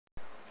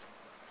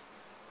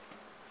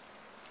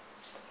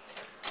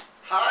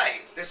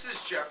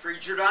Jeffrey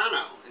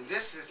Giordano, and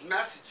this is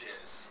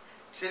Messages.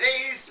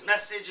 Today's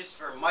message is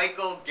for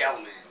Michael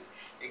Gelman,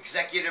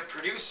 executive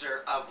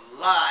producer of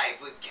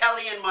Live with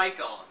Kelly and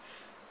Michael.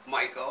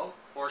 Michael,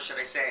 or should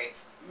I say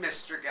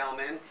Mr.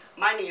 Gelman,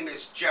 my name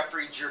is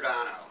Jeffrey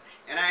Giordano,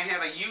 and I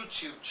have a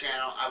YouTube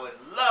channel I would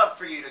love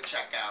for you to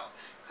check out,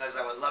 because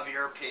I would love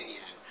your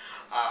opinion.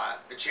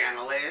 The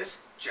channel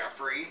is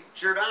Jeffrey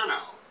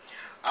Giordano.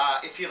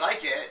 If you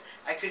like it,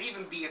 I could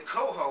even be a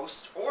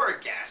co-host or a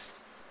guest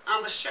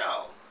on the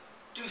show.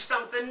 Do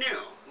something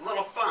new, a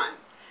little fun.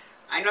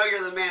 I know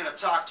you're the man to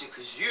talk to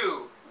because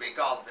you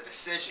make all the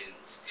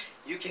decisions.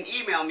 You can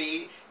email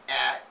me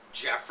at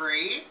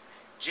Jeffrey,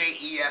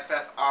 Jeffrey,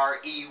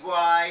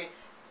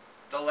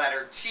 the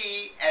letter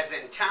T as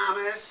in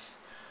Thomas,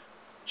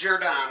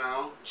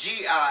 Giordano,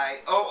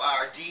 Giordano,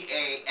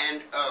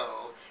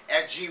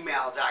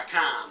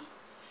 @gmail.com.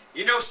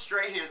 You know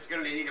Strahan's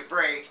going to need a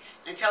break,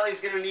 and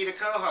Kelly's going to need a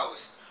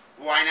co-host.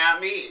 Why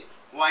not me?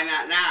 Why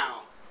not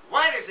now?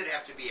 Why does it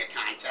have to be a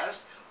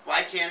contest?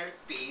 Why can't it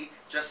be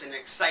just an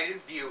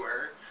excited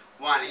viewer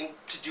wanting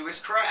to do his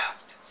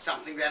craft,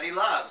 something that he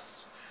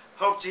loves?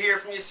 Hope to hear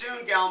from you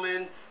soon,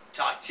 Gelman.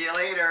 Talk to you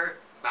later.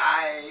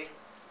 Bye.